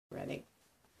Ready?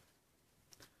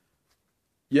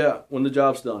 Yeah, when the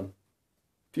job's done.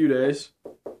 Few days.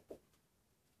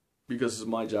 Because it's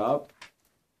my job.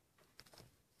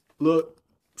 Look,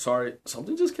 sorry,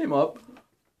 something just came up.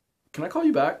 Can I call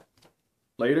you back?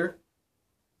 Later?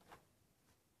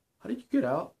 How did you get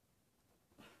out?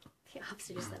 The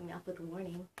officer just let me off with a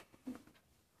warning.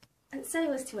 It said it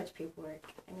was too much paperwork.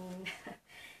 I mean,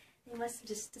 they must have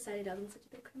just decided I wasn't such a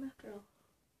big crime after all.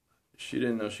 She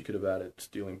didn't know she could have added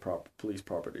stealing police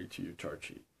property to your charge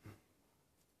sheet.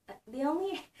 The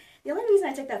only reason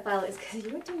I took that file is because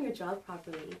you weren't doing your job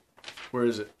properly. Where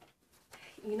is it?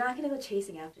 You're not gonna go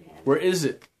chasing after him. Where is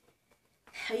it?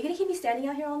 Are you gonna keep me standing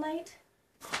out here all night?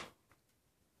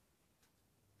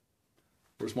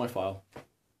 Where's my file?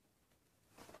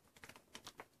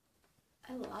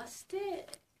 I lost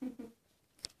it.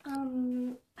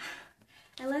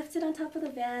 I left it on top of the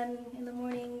van in the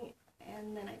morning,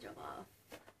 and then I drove off.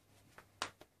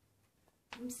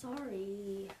 I'm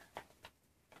sorry.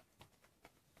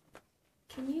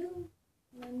 Can you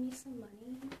lend me some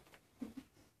money?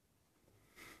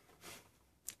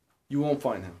 You won't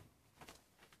find him.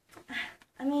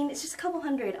 I mean, it's just a couple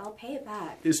 $100. I'll pay it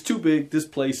back. It's too big, this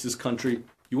place, this country.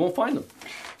 You won't find him.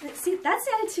 But see, that's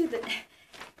the attitude that...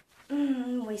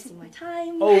 I'm wasting my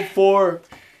time. Oh,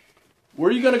 where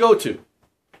are you going to go to?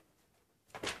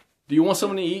 Do you want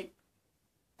something to eat?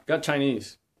 Got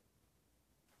Chinese.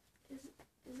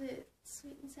 Is it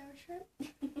sweet and sour shrimp?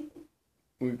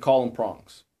 We can call them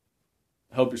prongs.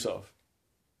 Help yourself.